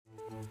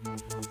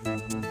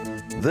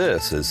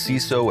This is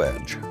CISO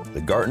Edge,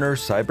 the Gartner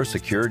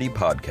Cybersecurity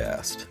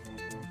podcast.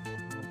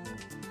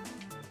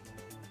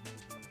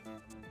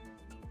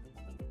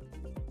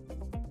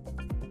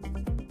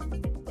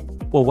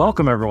 Well,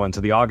 welcome everyone to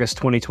the August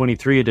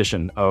 2023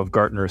 edition of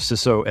Gartner's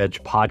CISO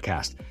Edge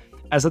podcast.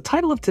 As the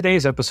title of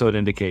today's episode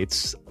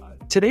indicates,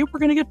 today we're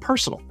going to get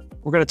personal.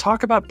 We're going to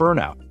talk about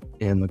burnout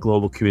in the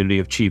global community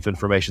of chief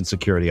information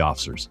security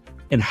officers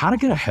and how to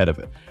get ahead of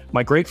it.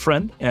 My great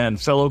friend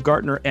and fellow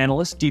Gartner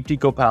analyst, Deepti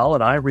Gopal,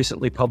 and I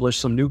recently published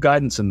some new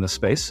guidance in this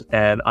space,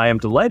 and I am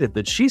delighted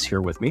that she's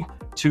here with me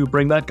to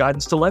bring that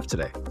guidance to life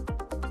today.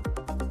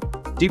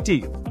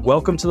 Deepti,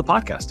 welcome to the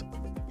podcast.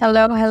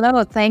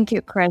 Hello. Thank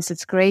you, Chris.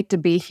 It's great to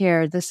be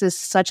here. This is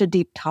such a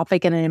deep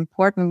topic and an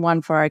important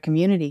one for our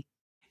community.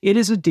 It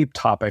is a deep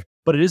topic,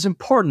 but it is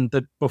important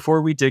that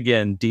before we dig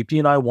in, Deepti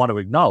and I want to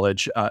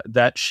acknowledge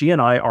that she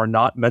and I are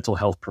not mental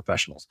health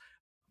professionals.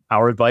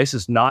 Our advice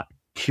is not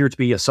here to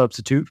be a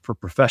substitute for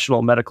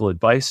professional medical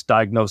advice,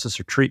 diagnosis,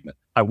 or treatment.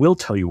 I will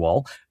tell you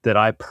all that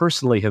I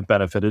personally have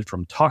benefited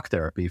from talk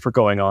therapy for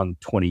going on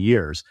 20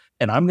 years,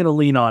 and I'm going to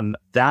lean on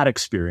that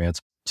experience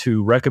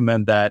to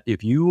recommend that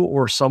if you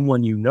or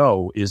someone you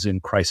know is in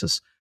crisis,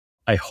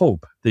 I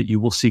hope that you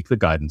will seek the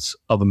guidance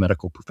of a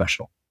medical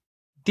professional.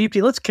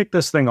 Deepti, let's kick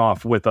this thing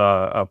off with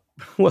a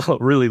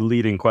really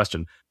leading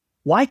question.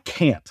 Why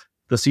can't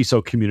the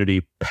CISO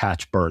community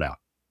patch burnout?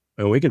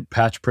 I mean, we can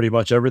patch pretty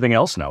much everything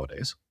else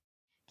nowadays.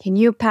 Can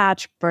you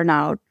patch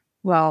burnout?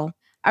 Well,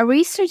 our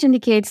research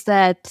indicates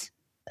that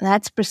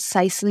that's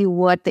precisely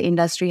what the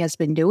industry has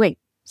been doing.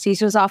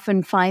 CISOs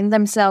often find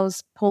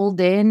themselves pulled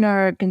in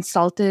or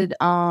consulted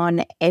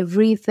on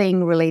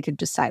everything related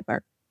to cyber.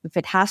 If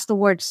it has the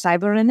word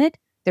cyber in it,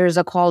 there's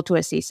a call to a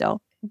CISO.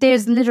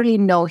 There's literally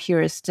no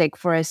heuristic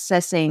for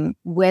assessing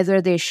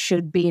whether they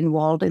should be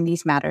involved in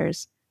these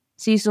matters.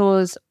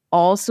 CISOs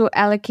also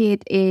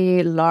allocate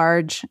a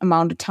large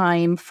amount of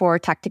time for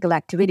tactical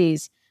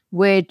activities,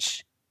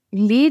 which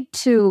lead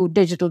to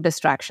digital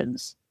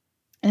distractions.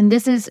 And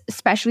this is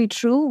especially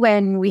true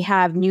when we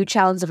have new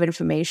challenges of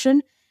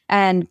information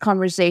and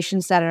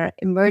conversations that are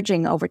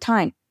emerging over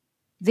time.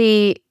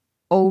 The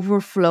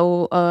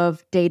overflow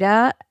of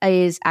data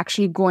is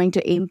actually going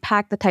to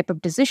impact the type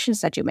of decisions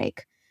that you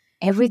make.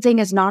 Everything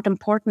is not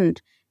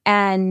important.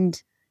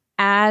 And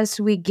as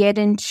we get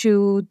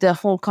into the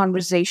whole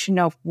conversation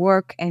of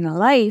work and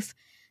life,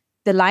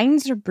 the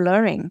lines are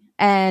blurring,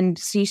 and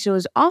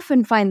CISOs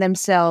often find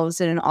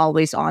themselves in an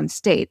always-on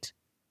state,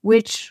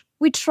 which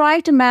we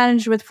try to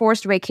manage with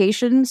forced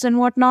vacations and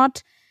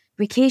whatnot,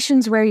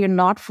 vacations where you're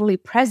not fully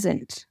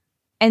present.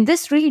 And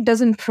this really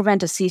doesn't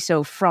prevent a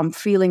CISO from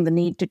feeling the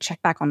need to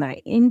check back on their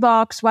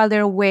inbox while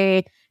they're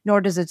away, nor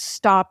does it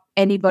stop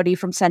anybody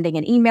from sending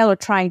an email or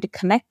trying to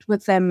connect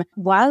with them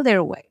while they're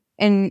away.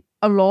 And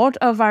a lot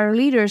of our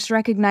leaders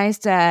recognize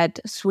that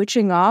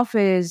switching off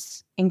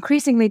is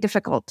increasingly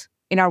difficult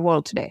in our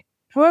world today.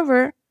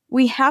 However,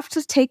 we have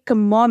to take a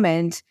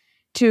moment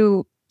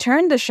to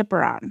turn the ship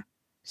around.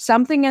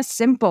 Something as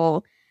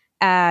simple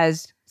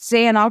as,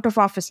 say, an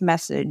out-of-office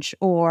message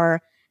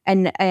or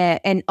an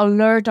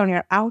alert on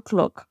your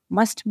Outlook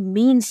must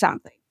mean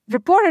something.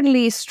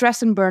 Reportedly,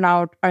 stress and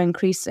burnout are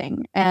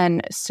increasing,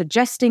 and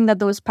suggesting that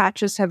those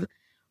patches have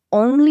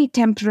only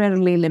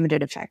temporarily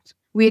limited effect.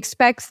 We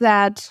expect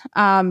that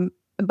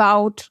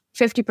about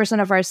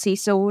 50% of our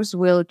CISOs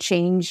will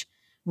change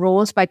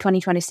roles by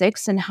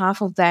 2026, and half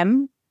of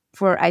them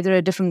for either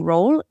a different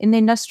role in the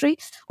industry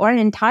or an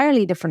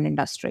entirely different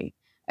industry.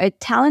 A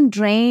talent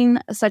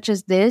drain such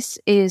as this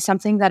is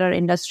something that our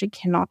industry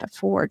cannot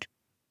afford.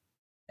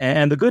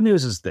 And the good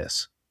news is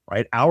this,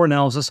 right? Our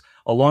analysis,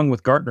 along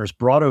with Gartner's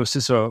broader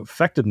CISO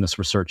effectiveness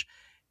research,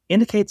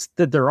 indicates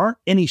that there aren't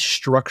any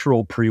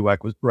structural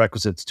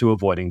prerequisites to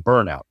avoiding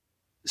burnout.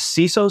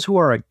 CISOs who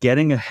are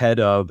getting ahead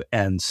of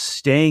and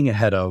staying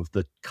ahead of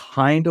the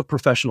kind of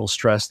professional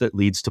stress that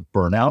leads to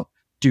burnout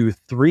do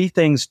three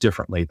things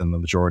differently than the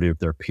majority of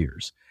their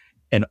peers.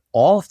 And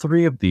all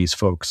three of these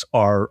folks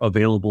are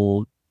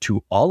available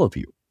to all of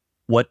you,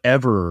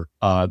 whatever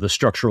the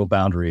structural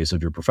boundaries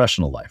of your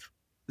professional life.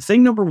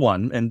 Thing number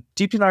one, and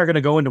Deepti and I are going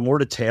to go into more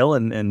detail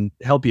and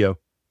help you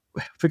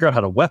figure out how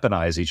to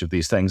weaponize each of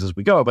these things as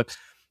we go. But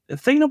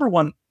thing number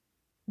one,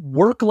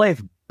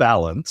 work-life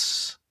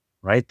balance,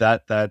 right?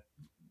 That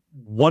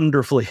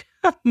wonderfully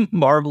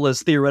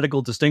marvelous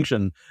theoretical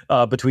distinction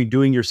between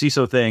doing your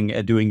CISO thing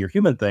and doing your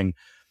human thing.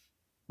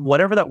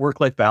 Whatever that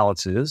work-life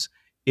balance is,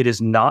 it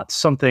is not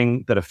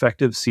something that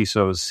effective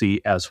CISOs see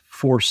as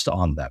forced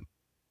on them.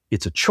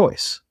 It's a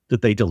choice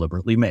that they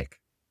deliberately make.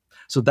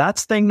 So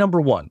that's thing number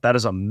one. That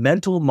is a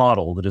mental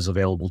model that is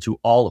available to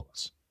all of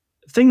us.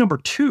 Thing number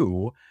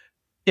two,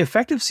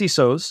 effective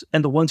CISOs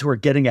and the ones who are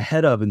getting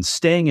ahead of and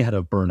staying ahead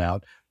of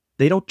burnout,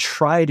 they don't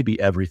try to be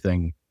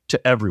everything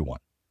to everyone.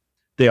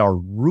 They are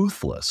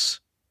ruthless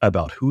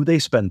about who they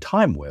spend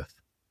time with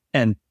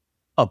and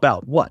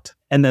about what.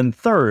 And then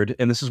third,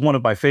 and this is one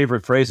of my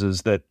favorite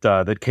phrases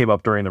that came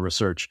up during the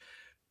research,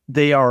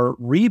 they are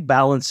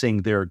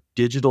rebalancing their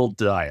digital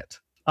diet.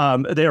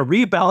 They are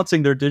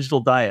rebalancing their digital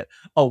diet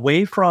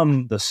away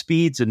from the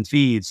speeds and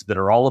feeds that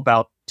are all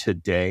about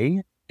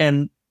today,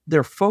 and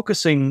they're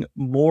focusing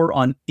more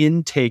on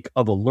intake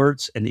of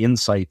alerts and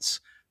insights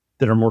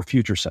that are more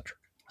future-centric.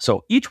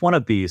 So each one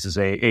of these is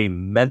a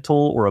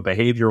mental or a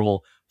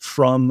behavioral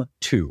from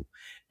to.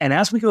 And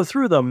as we go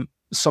through them,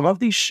 some of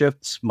these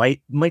shifts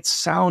might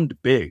sound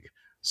big.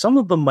 Some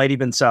of them might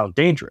even sound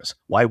dangerous.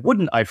 Why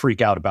wouldn't I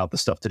freak out about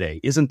this stuff today?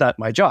 Isn't that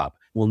my job?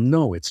 Well,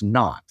 no, it's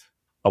not.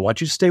 I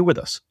want you to stay with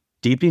us.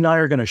 Deepti and I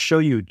are going to show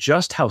you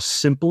just how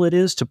simple it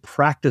is to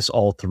practice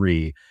all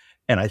three.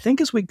 And I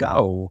think as we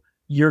go,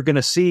 you're going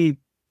to see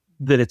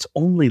that it's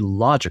only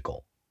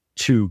logical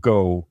to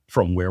go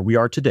from where we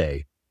are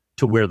today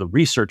to where the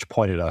research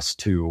pointed us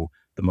to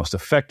the most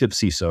effective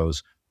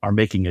CISOs are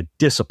making a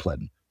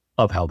discipline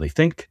of how they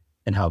think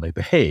and how they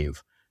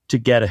behave to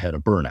get ahead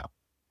of burnout.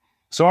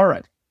 So, all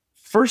right.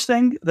 First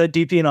thing that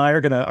Deepti and I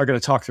are going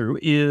to talk through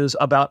is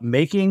about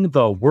making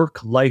the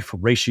work-life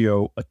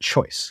ratio a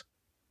choice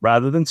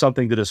rather than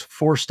something that is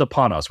forced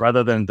upon us,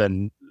 rather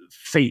than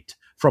fate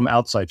from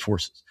outside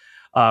forces.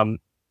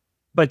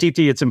 But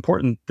Deepti, it's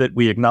important that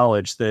we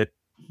acknowledge that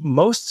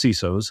most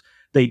CISOs,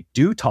 they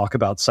do talk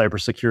about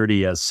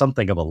cybersecurity as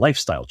something of a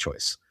lifestyle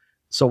choice.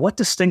 So what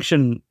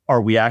distinction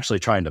are we actually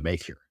trying to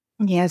make here?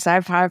 Yes,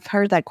 I've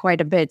heard that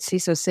quite a bit.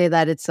 CISOs say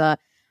that it's a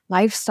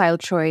lifestyle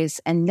choice,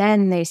 and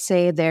then they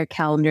say their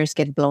calendars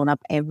get blown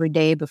up every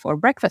day before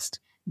breakfast.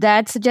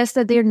 That suggests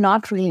that they're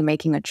not really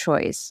making a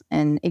choice.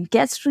 And it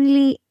gets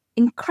really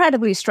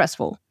incredibly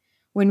stressful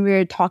when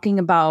we're talking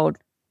about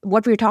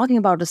what we're talking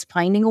about is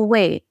finding a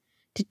way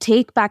to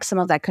take back some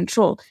of that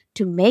control,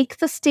 to make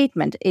the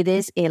statement, it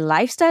is a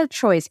lifestyle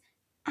choice,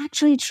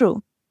 actually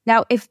true.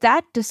 Now, if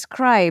that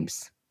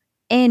describes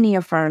any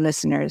of our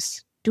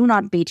listeners, do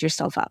not beat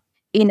yourself up.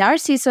 In our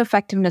CISO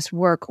effectiveness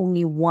work,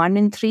 only 1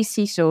 in 3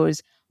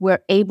 CISOs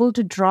were able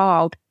to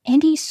draw out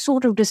any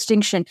sort of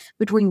distinction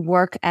between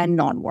work and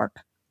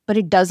non-work. But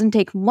it doesn't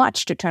take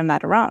much to turn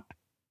that around.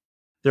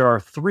 There are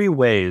 3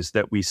 ways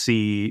that we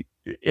see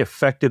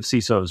effective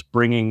CISOs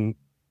bringing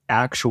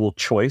actual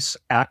choice,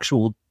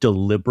 actual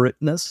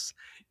deliberateness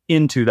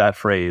into that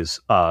phrase,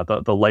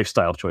 the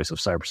lifestyle choice of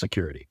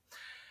cybersecurity.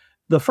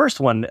 The first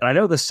one, and I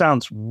know this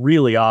sounds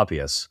really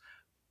obvious,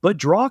 but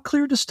draw a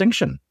clear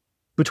distinction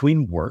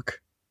between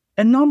work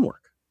and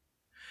non-work.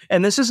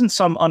 And this isn't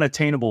some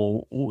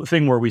unattainable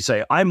thing where we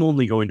say, I'm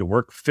only going to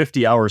work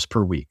 50 hours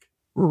per week.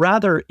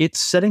 Rather, it's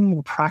setting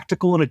more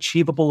practical and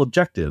achievable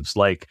objectives,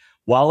 like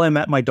while I'm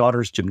at my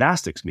daughter's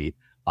gymnastics meet,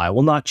 I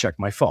will not check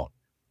my phone.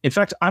 In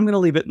fact, I'm going to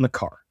leave it in the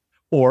car.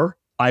 Or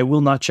I will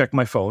not check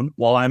my phone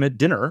while I'm at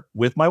dinner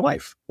with my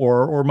wife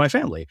or my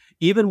family,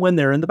 even when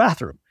they're in the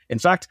bathroom. In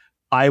fact,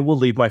 I will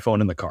leave my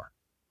phone in the car.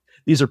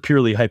 These are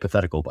purely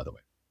hypothetical, by the way.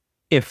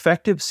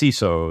 Effective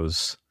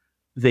CISOs,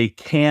 they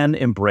can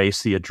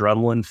embrace the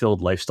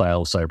adrenaline-filled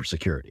lifestyle of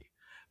cybersecurity,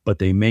 but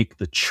they make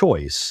the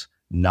choice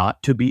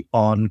not to be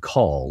on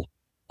call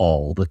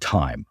all the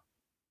time.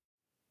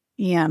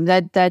 Yeah,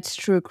 that's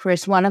true,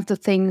 Chris. One of the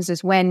things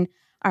is when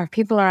our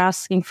people are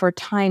asking for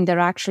time, they're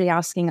actually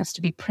asking us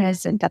to be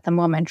present at the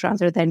moment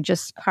rather than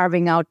just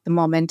carving out the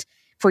moment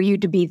for you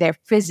to be there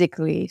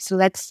physically. So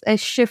that's a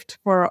shift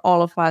for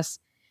all of us.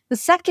 The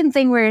second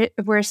thing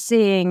we're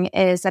seeing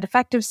is that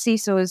effective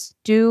CISOs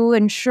do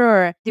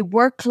ensure the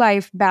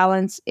work-life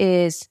balance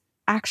is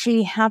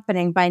actually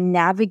happening by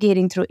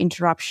navigating through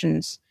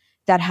interruptions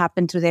that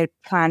happen to their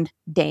planned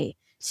day.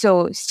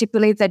 So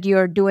stipulate that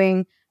you're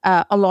doing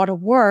a lot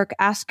of work.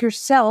 Ask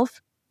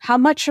yourself, how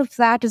much of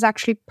that is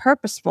actually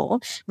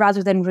purposeful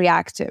rather than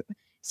reactive?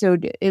 So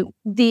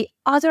the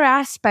other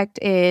aspect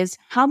is,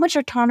 how much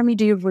autonomy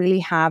do you really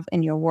have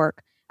in your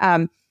work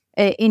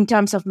in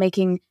terms of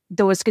making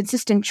those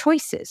consistent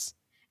choices?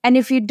 And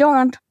if you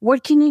don't,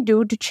 what can you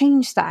do to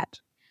change that?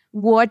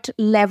 What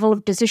level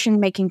of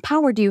decision-making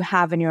power do you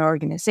have in your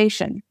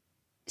organization?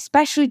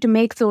 Especially to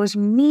make those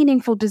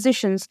meaningful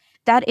decisions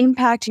that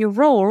impact your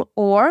role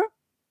or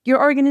your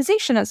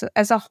organization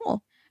as a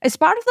whole. As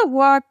part of the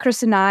work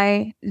Chris and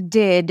I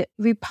did,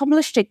 we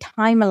published a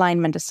time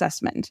alignment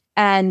assessment,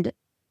 and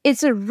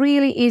it's a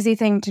really easy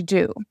thing to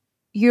do.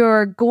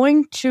 You're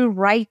going to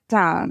write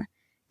down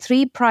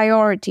 3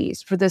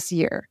 priorities for this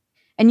year,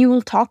 and you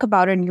will talk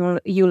about it and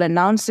you'll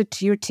announce it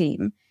to your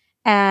team.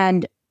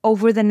 And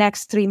over the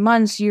next 3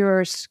 months,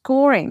 you're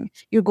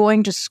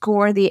going to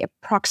score the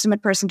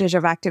approximate percentage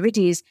of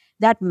activities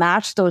that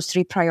match those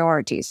 3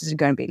 priorities. Is it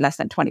going to be less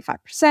than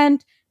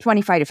 25%,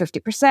 25 to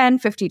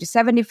 50%, 50 to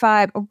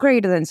 75, or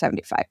greater than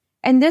 75?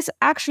 And this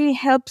actually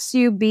helps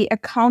you be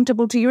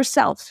accountable to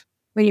yourself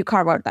when you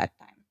carve out that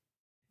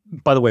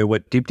time. By the way,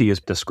 what Deepti is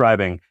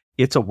describing,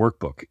 it's a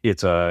workbook.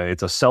 It's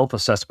a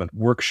self-assessment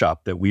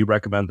workshop that we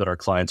recommend that our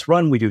clients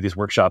run. We do these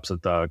workshops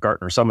at the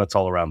Gartner summits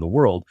all around the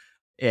world.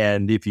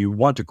 And if you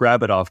want to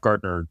grab it off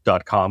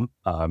Gartner.com,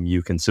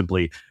 you can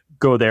simply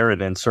go there and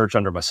then search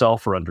under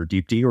myself or under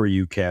Deepti, or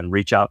you can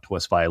reach out to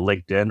us via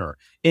LinkedIn or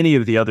any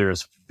of the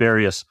others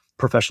various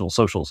professional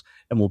socials,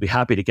 and we'll be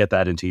happy to get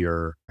that into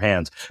your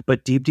hands.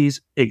 But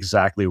Deepti's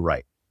exactly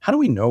right. How do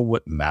we know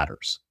what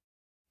matters?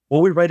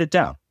 Well, we write it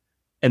down.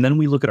 And then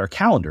we look at our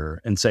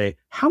calendar and say,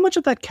 how much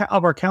of that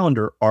of our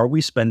calendar are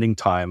we spending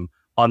time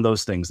on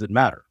those things that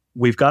matter?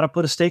 We've got to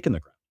put a stake in the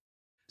ground.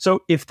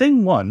 So if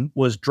thing one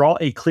was draw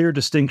a clear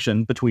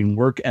distinction between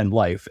work and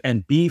life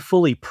and be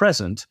fully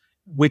present,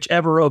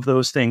 whichever of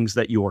those things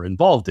that you are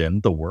involved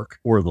in, the work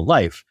or the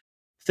life,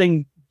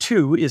 thing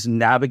two is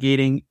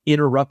navigating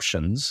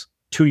interruptions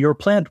to your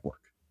planned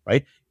work,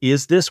 right?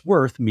 Is this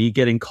worth me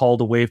getting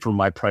called away from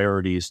my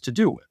priorities to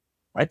do it,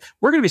 right?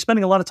 We're going to be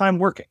spending a lot of time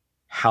working.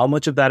 How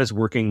much of that is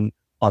working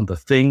on the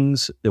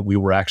things that we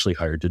were actually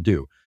hired to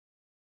do?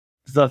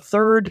 The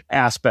third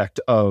aspect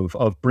of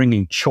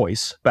bringing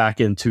choice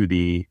back into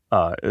the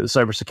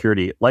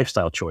cybersecurity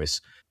lifestyle choice,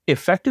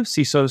 effective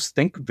CISOs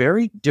think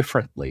very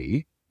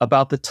differently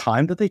about the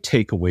time that they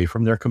take away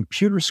from their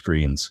computer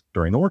screens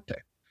during the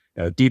workday.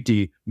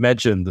 Deepti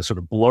mentioned the sort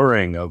of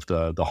blurring of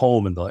the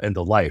home and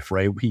the life,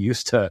 right? We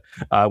used to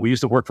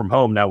work from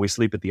home. Now we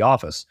sleep at the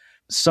office.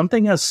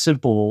 Something as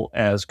simple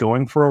as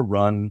going for a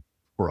run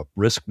or a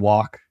brisk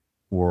walk,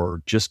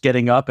 or just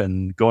getting up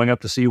and going up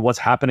to see what's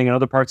happening in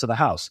other parts of the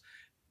house.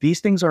 These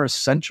things are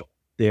essential.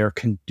 They are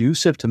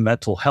conducive to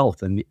mental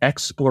health and the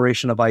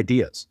exploration of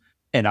ideas.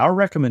 And our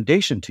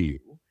recommendation to you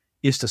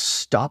is to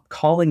stop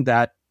calling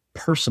that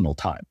personal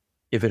time.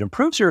 If it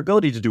improves your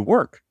ability to do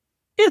work,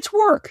 it's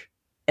work,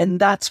 and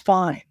that's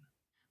fine.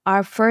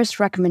 Our first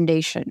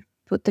recommendation,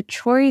 put the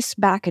choice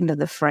back into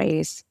the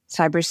phrase,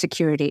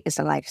 cybersecurity is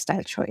a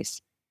lifestyle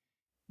choice.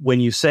 When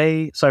you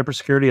say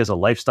cybersecurity is a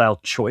lifestyle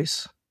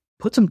choice,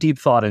 put some deep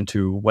thought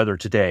into whether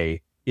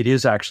today it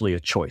is actually a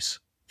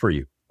choice for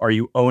you. Are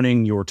you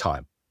owning your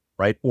time,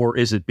 right? Or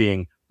is it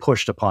being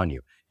pushed upon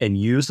you? And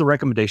use the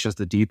recommendations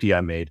that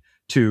DPI made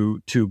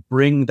to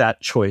bring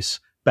that choice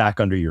back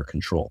under your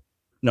control.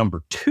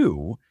 Number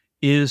two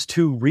is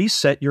to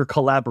reset your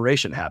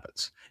collaboration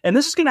habits. And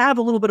this is going to have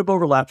a little bit of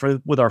overlap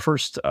with our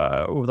first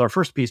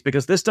piece,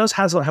 because this does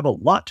have a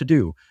lot to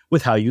do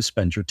with how you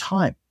spend your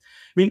time.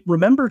 I mean,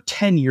 remember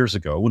 10 years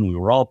ago when we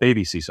were all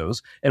baby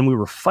CISOs and we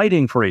were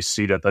fighting for a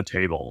seat at the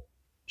table?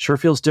 Sure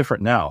feels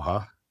different now,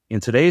 huh? In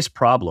today's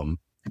problem,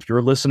 if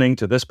you're listening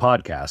to this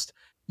podcast,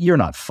 you're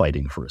not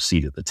fighting for a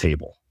seat at the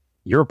table.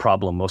 Your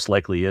problem most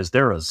likely is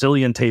there are a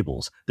zillion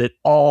tables that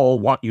all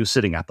want you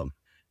sitting at them.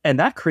 And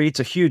that creates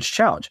a huge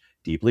challenge.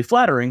 Deeply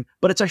flattering,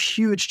 but it's a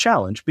huge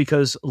challenge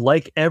because,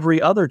 like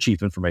every other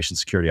chief information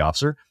security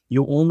officer,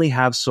 you only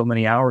have so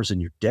many hours in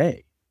your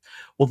day.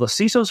 Well, the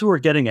CISOs who are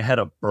getting ahead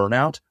of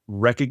burnout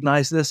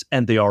recognize this,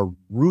 and they are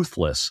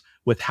ruthless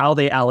with how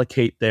they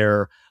allocate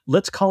their,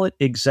 let's call it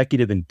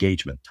executive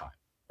engagement time.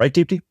 Right,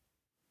 Deepti?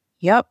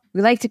 Yep.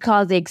 We like to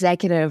call it the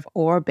executive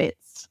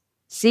orbits.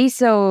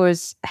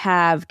 CISOs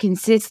have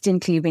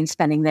consistently been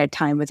spending their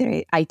time with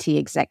their IT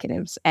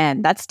executives,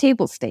 and that's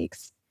table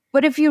stakes.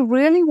 But if you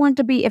really want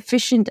to be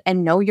efficient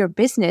and know your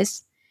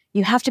business,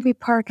 you have to be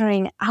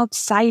partnering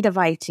outside of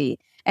IT.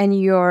 And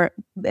your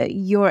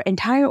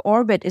entire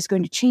orbit is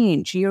going to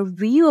change. Your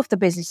view of the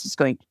business is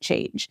going to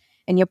change,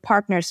 and your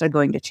partners are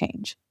going to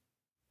change.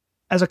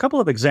 As a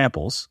couple of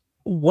examples,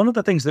 one of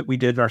the things that we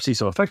did in our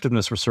CISO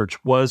effectiveness research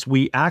was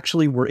we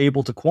actually were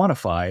able to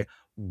quantify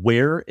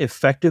where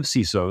effective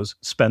CISOs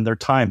spend their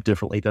time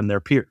differently than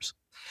their peers.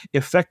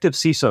 Effective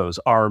CISOs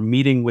are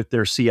meeting with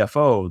their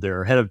CFO,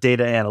 their head of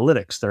data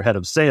analytics, their head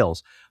of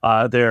sales,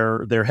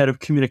 their head of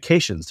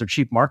communications, their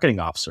chief marketing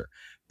officer.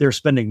 They're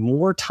spending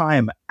more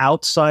time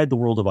outside the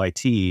world of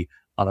IT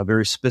on a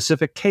very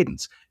specific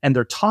cadence. And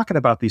they're talking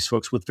about these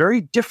folks with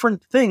very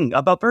different things.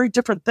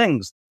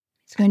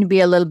 It's going to be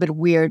a little bit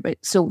weird. But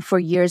so for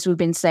years, we've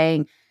been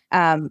saying,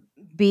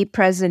 be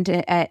present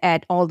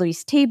at all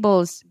these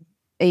tables,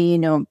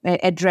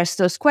 address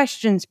those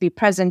questions, be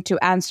present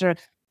to answer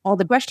all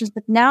the questions.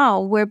 But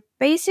now we're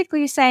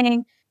basically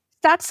saying,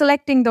 start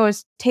selecting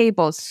those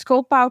tables,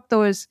 scope out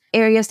those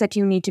areas that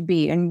you need to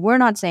be. And we're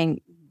not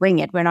saying bring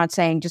it. We're not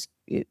saying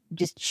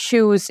just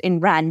choose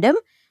in random.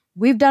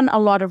 We've done a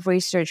lot of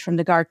research from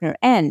the Gartner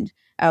end.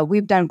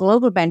 We've done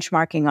global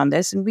benchmarking on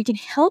this, and we can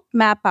help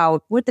map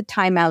out what the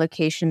time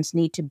allocations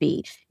need to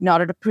be in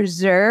order to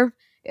preserve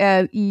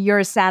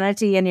your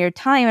sanity and your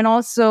time, and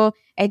also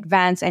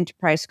advance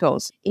enterprise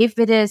goals. If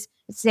it is,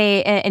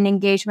 say, an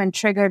engagement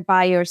triggered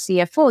by your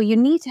CFO, you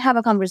need to have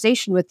a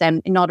conversation with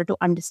them in order to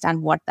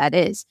understand what that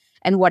is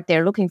and what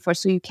they're looking for,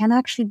 so you can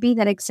actually be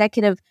that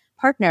executive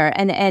partner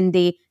and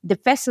the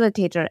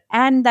facilitator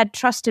and that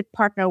trusted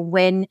partner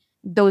when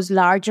those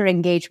larger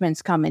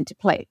engagements come into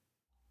play.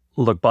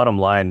 Look, bottom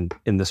line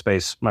in this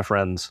space, my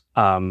friends,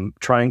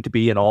 trying to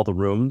be in all the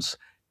rooms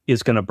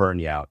is going to burn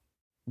you out.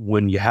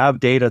 When you have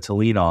data to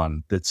lean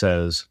on that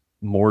says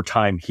more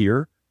time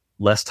here,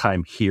 less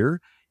time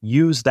here,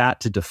 use that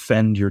to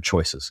defend your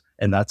choices.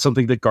 And that's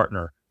something that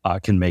Gartner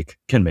can make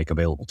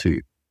available to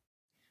you.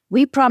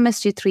 We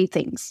promised you 3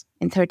 things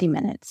in 30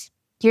 minutes.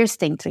 Here's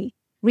thing 3.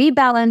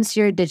 Rebalance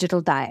your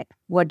digital diet.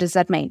 What does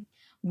that mean?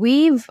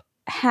 We've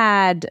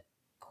had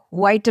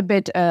quite a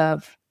bit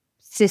of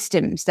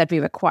systems that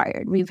we've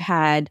acquired. We've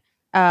had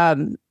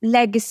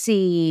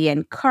legacy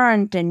and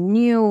current and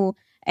new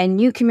and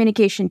new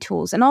communication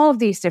tools and all of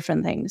these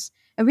different things.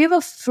 And we have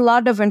a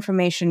flood of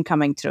information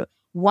coming through.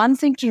 One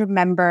thing to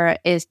remember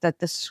is that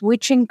the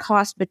switching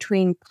cost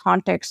between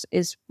contexts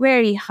is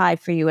very high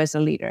for you as a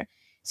leader.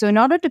 So in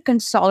order to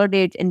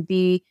consolidate and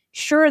be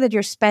sure that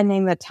you're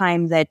spending the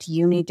time that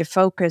you need to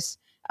focus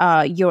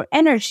your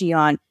energy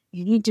on,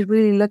 you need to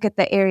really look at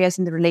the areas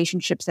and the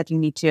relationships that you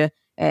need to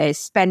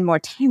spend more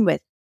time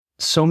with.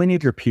 So many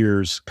of your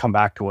peers come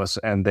back to us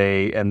and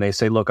they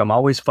say, look, I'm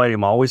always fighting.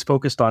 I'm always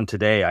focused on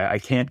today. I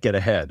can't get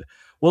ahead.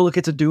 Well, look,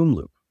 it's a doom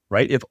loop,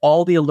 right? If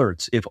all the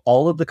alerts, if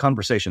all of the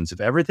conversations, if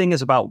everything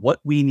is about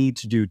what we need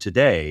to do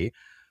today,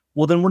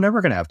 well, then we're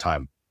never going to have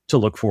time to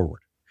look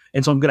forward.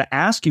 And so I'm going to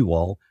ask you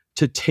all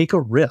to take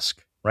a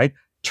risk, right?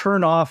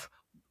 Turn off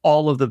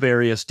all of the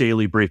various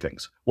daily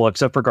briefings. Well,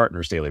 except for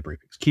Gartner's daily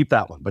briefings. Keep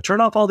that one. But turn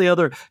off the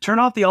other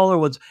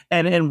ones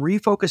and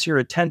refocus your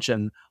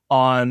attention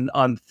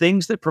on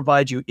things that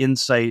provide you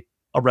insight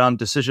around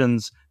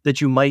decisions that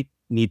you might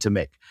need to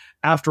make.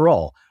 After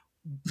all,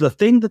 the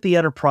thing that the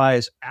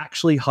enterprise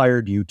actually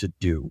hired you to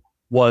do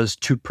was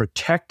to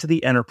protect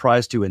the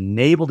enterprise, to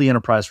enable the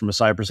enterprise from a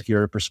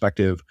cybersecurity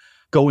perspective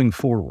going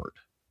forward,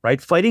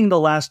 right? Fighting the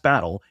last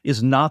battle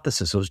is not the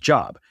CISO's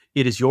job.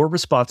 It is your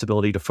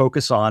responsibility to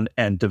focus on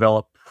and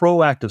develop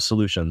proactive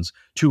solutions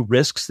to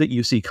risks that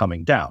you see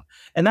coming down.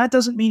 And that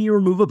doesn't mean you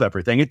remove of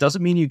everything. It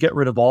doesn't mean you get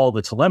rid of all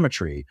the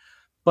telemetry.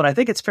 But I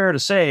think it's fair to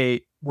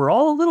say we're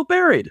all a little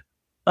buried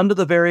under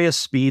the various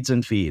speeds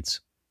and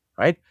feeds,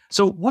 right?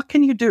 So what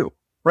can you do,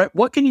 right?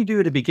 What can you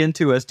do to begin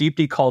to, as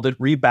Deepti called it,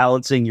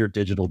 rebalancing your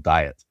digital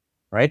diet,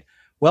 right?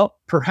 Well,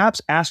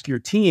 perhaps ask your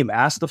team,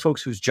 ask the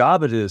folks whose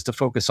job it is to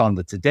focus on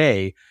the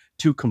today,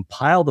 to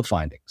compile the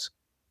findings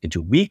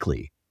into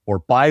weekly or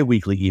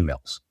bi-weekly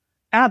emails.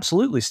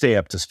 Absolutely stay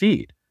up to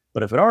speed.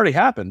 But if it already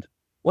happened,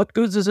 what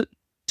good does it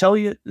tell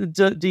you?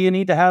 Do you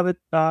need to have it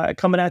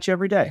coming at you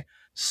every day?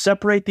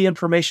 Separate the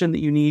information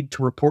that you need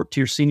to report to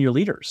your senior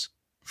leaders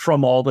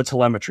from all the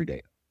telemetry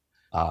data.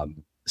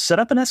 Set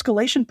up an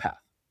escalation path,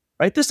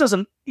 right? This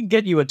doesn't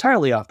get you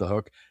entirely off the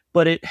hook,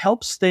 but it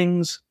helps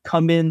things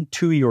come in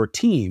to your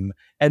team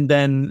and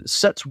then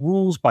sets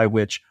rules by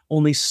which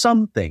only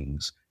some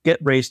things get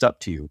raised up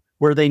to you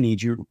where they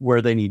need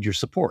your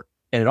support.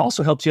 And it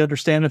also helps you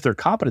understand if there are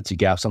competency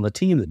gaps on the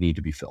team that need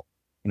to be filled.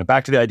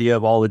 Back to the idea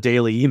of all the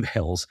daily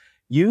emails,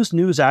 use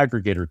news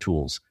aggregator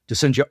tools to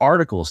send you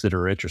articles that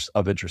are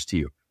of interest to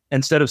you,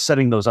 instead of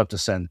setting those up to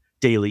send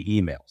daily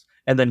emails,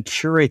 and then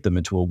curate them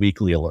into a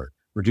weekly alert.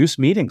 Reduce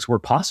meetings where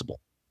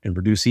possible and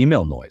reduce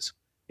email noise.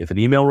 If an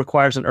email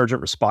requires an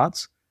urgent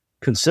response,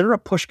 consider a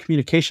push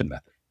communication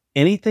method.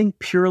 Anything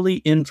purely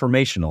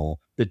informational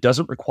that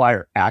doesn't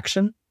require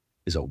action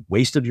is a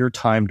waste of your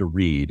time to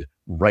read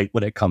right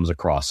when it comes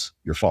across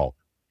your phone.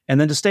 And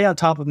then to stay on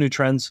top of new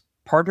trends,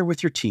 partner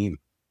with your team.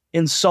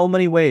 In so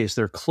many ways,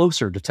 they're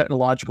closer to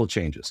technological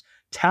changes.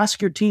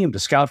 Task your team to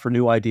scout for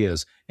new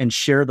ideas and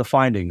share the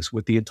findings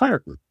with the entire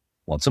group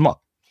once a month.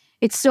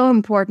 It's so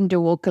important to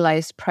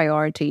vocalize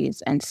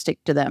priorities and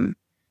stick to them.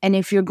 And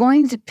if you're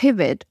going to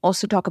pivot,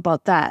 also talk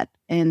about that.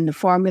 And the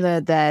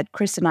formula that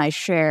Chris and I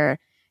share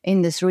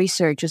in this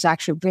research is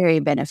actually very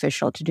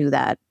beneficial to do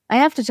that. I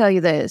have to tell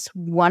you this,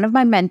 one of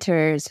my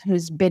mentors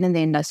who's been in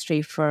the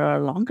industry for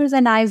longer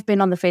than I've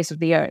been on the face of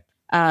the earth,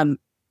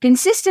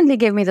 consistently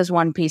gave me this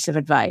one piece of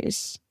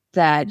advice,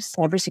 that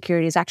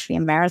cybersecurity is actually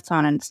a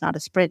marathon and it's not a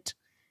sprint.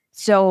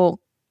 So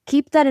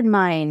keep that in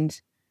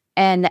mind.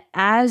 And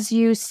as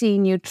you see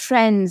new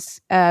trends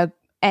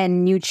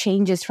and new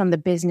changes from the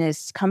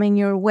business coming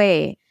your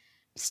way,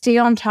 stay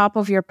on top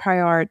of your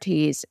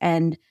priorities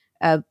and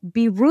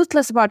be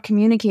ruthless about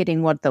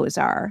communicating what those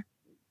are.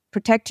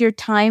 Protect your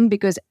time,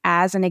 because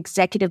as an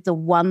executive, the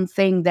one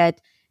thing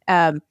that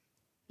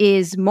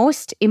is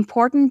most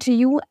important to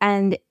you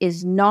and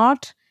is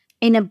not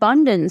in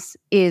abundance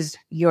is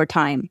your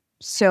time.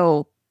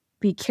 So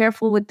be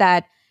careful with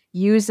that.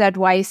 Use that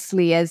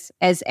wisely, as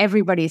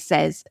everybody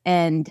says.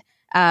 And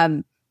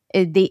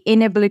the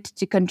inability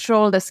to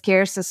control the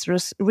scarcest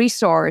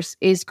resource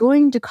is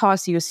going to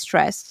cause you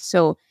stress.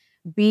 So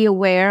be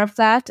aware of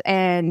that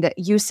and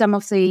use some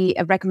of the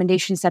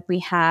recommendations that we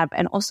have.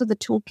 And also the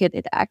toolkit,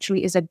 it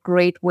actually is a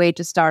great way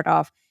to start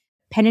off.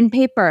 Pen and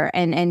paper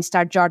and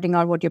start jotting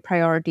out what your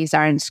priorities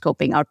are and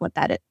scoping out what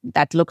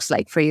that looks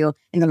like for you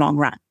in the long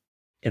run.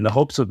 In the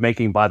hopes of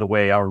making, by the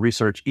way, our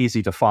research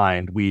easy to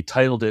find, we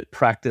titled it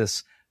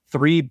Practice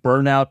 3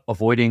 Burnout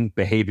Avoiding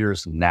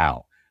Behaviors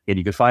Now. And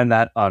you can find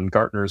that on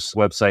Gartner's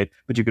website,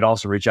 but you can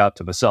also reach out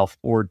to myself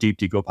or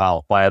Deepti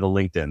Gopal via the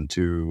LinkedIn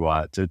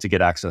to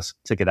get access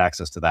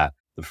to that.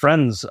 The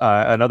Friends,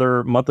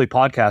 another monthly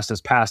podcast,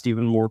 has passed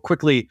even more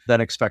quickly than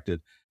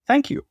expected.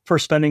 Thank you for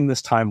spending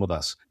this time with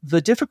us.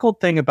 The difficult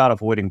thing about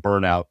avoiding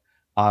burnout,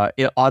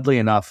 oddly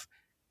enough,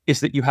 is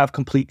that you have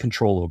complete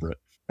control over it.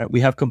 Right?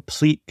 We have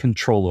complete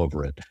control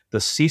over it. The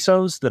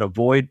CISOs that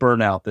avoid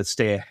burnout, that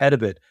stay ahead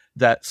of it,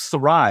 that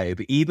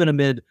thrive even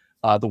amid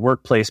the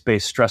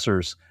workplace-based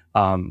stressors,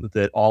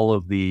 that all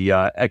of the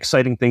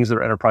exciting things that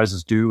our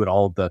enterprises do and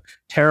all of the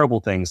terrible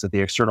things that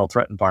the external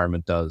threat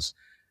environment does,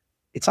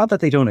 it's not that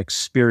they don't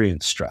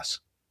experience stress,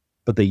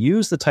 but they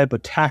use the type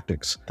of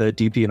tactics that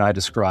DP and I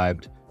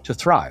described to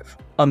thrive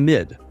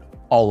amid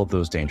all of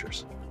those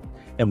dangers.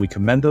 And we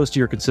commend those to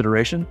your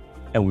consideration,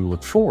 and we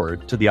look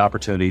forward to the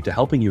opportunity to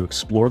helping you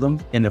explore them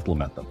and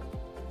implement them.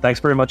 Thanks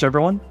very much,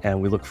 everyone,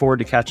 and we look forward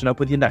to catching up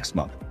with you next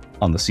month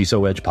on the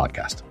CISO Edge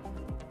podcast.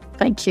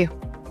 Thank you.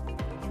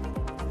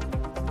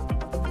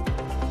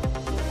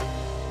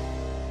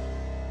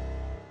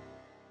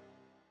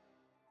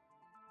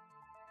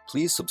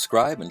 Please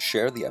subscribe and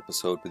share the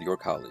episode with your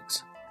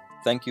colleagues.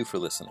 Thank you for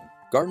listening.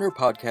 Gartner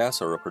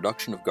podcasts are a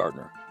production of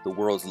Gartner, the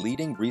world's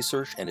leading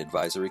research and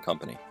advisory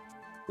company,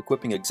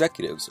 equipping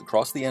executives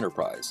across the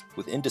enterprise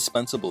with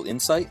indispensable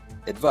insight,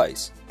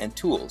 advice, and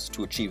tools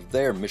to achieve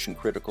their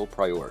mission-critical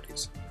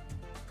priorities.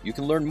 You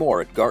can learn more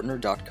at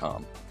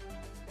Gartner.com.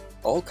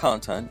 All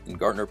content in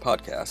Gartner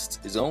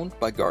podcasts is owned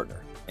by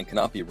Gartner and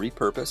cannot be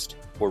repurposed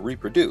or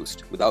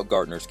reproduced without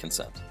Gartner's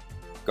consent.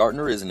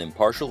 Gartner is an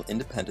impartial,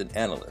 independent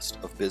analyst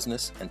of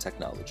business and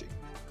technology.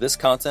 This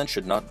content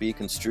should not be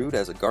construed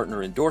as a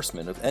Gartner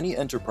endorsement of any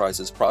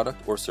enterprise's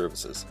product or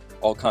services.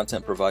 All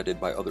content provided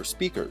by other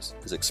speakers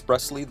is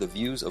expressly the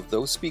views of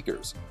those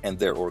speakers and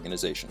their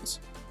organizations.